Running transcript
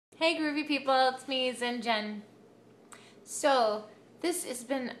Hey groovy people, it's me, Zen Jen. So, this has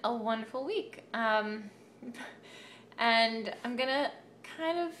been a wonderful week. And I'm gonna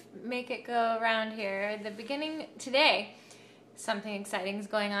kind of make it go around here. At the beginning, today, something exciting is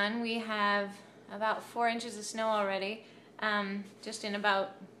going on. We have about 4 inches of snow already, just in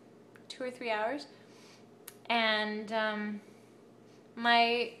about 2 or 3 hours. And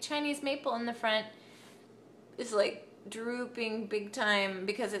my Chinese maple in the front is like drooping big time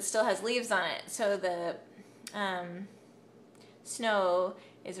because it still has leaves on it, so the snow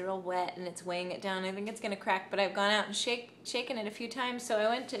is real wet and it's weighing it down. I think it's gonna crack, but I've gone out and shaken it a few times, so I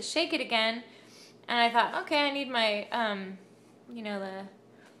went to shake it again and I thought, okay, I need my the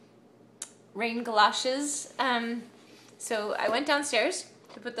rain galoshes, so I went downstairs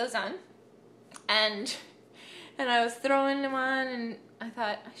to put those on, and I was throwing them on and I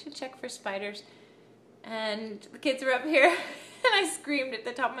thought I should check for spiders. And the kids were up here, and I screamed at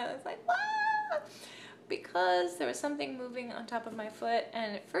the top of my lungs, like, "Wah!" Because there was something moving on top of my foot,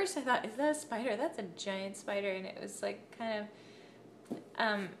 and at first I thought, is that a spider? That's a giant spider, and it was like kind of,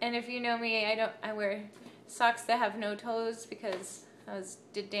 and if you know me, I wear socks that have no toes because I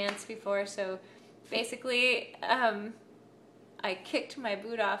did dance before, so basically, I kicked my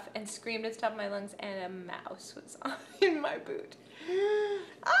boot off and screamed at the top of my lungs, and a mouse was in my boot.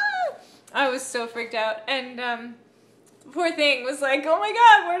 Ah! I was so freaked out, and the poor thing was like, oh my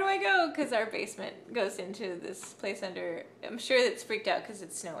god, where do I go? Because our basement goes into this place under, I'm sure it's freaked out because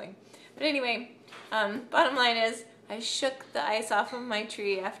it's snowing. But anyway, bottom line is, I shook the ice off of my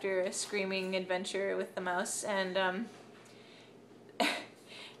tree after a screaming adventure with the mouse, and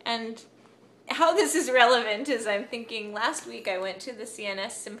and how this is relevant is I'm thinking last week I went to the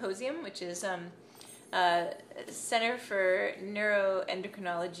CNS symposium, which is Center for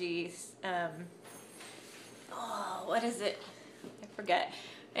Neuro-endocrinology. What is it? I forget.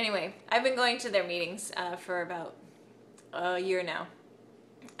 Anyway, I've been going to their meetings for about a year now,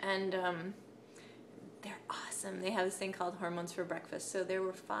 and they're awesome. They have this thing called Hormones for Breakfast. So there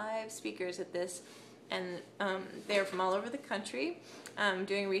were 5 speakers at this, and they're from all over the country,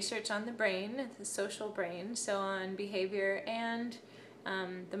 doing research on the brain, the social brain, so on behavior and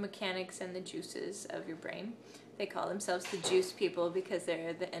the mechanics and the juices of your brain. They call themselves the juice people because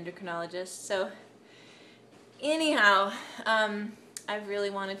they're the endocrinologists. So anyhow, I've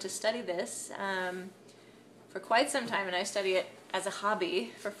really wanted to study this for quite some time, and I study it as a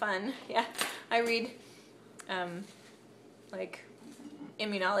hobby for fun. Yeah, I read like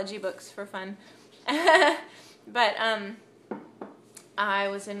immunology books for fun. But I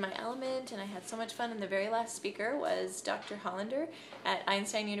was in my element and I had so much fun, and the very last speaker was Dr. Hollander at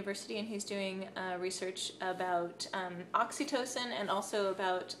Einstein University, and he's doing research about oxytocin and also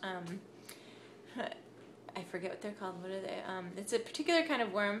about, I forget what they're called, what are they? It's a particular kind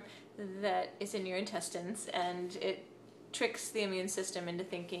of worm that is in your intestines, and it tricks the immune system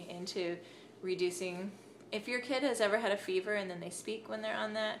into reducing. If your kid has ever had a fever and then they speak when they're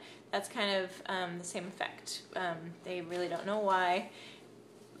on that, that's kind of the same effect. They really don't know why,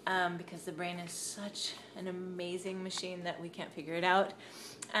 because the brain is such an amazing machine that we can't figure it out.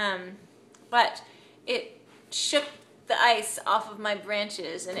 But it shook the ice off of my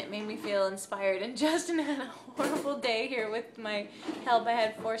branches, and it made me feel inspired. And Justin had a horrible day here with my help. I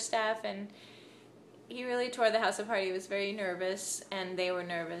had 4 staff, and he really tore the house apart. He was very nervous, and they were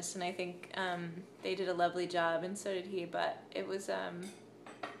nervous, and I think they did a lovely job, and so did he. But it was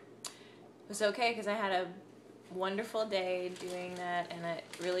okay because I had a wonderful day doing that, and it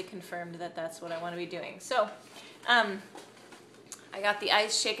really confirmed that that's what I want to be doing. So I got the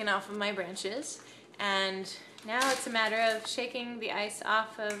ice shaken off of my branches, and now it's a matter of shaking the ice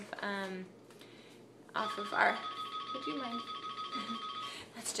off of our. Would you mind?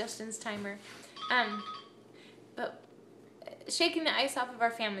 That's Justin's timer. But shaking the ice off of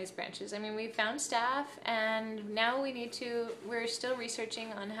our family's branches. I mean, we found staff, and now we're still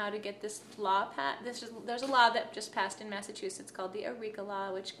researching on how to get this law passed. There's a law that just passed in Massachusetts called the Eureka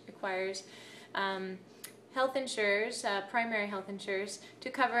Law, which requires health insurers, primary health insurers, to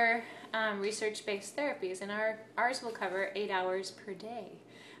cover research-based therapies, and ours will cover 8 hours per day.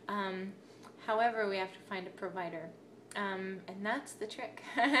 However, we have to find a provider. And that's the trick.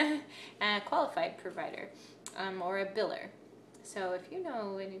 A qualified provider, or a biller. So if you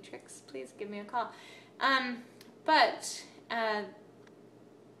know any tricks, please give me a call. But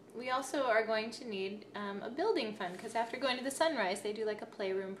we also are going to need a building fund, because after going to the Sunrise, they do like a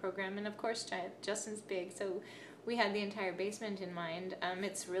playroom program, and of course Justin's big, so we had the entire basement in mind.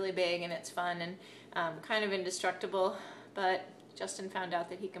 It's really big and it's fun and kind of indestructible, but Justin found out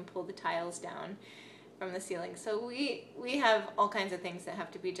that he can pull the tiles down from the ceiling. So we have all kinds of things that have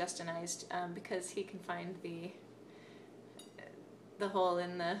to be Justinized because he can find the hole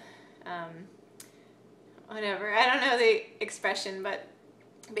in the whatever. I don't know the expression, but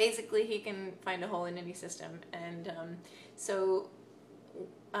basically he can find a hole in any system, and so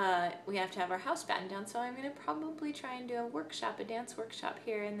we have to have our house battened down. So I'm going to probably try and do a dance workshop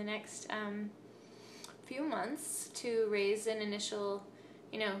here in the next few months to raise an initial,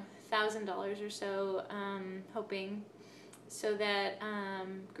 $1,000 or so, hoping, so that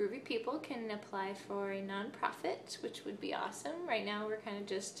groovy people can apply for a nonprofit, which would be awesome. Right now we're kind of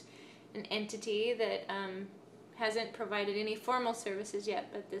just an entity that hasn't provided any formal services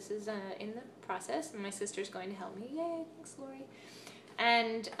yet, but this is in the process, and my sister's going to help me. Yay, thanks, Lori.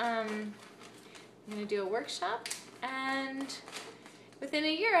 And I'm going to do a workshop, and within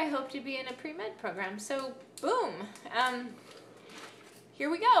a year I hope to be in a pre-med program. So boom, here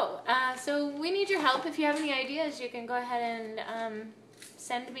we go. So we need your help. If you have any ideas, you can go ahead and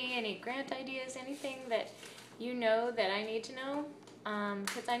send me any grant ideas, anything that you know that I need to know,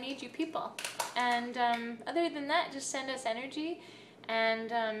 because I need you people. And other than that, just send us energy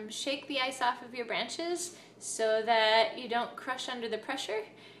and shake the ice off of your branches so that you don't crush under the pressure,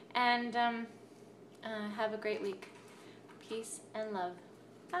 and have a great week. Peace and love.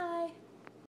 Bye.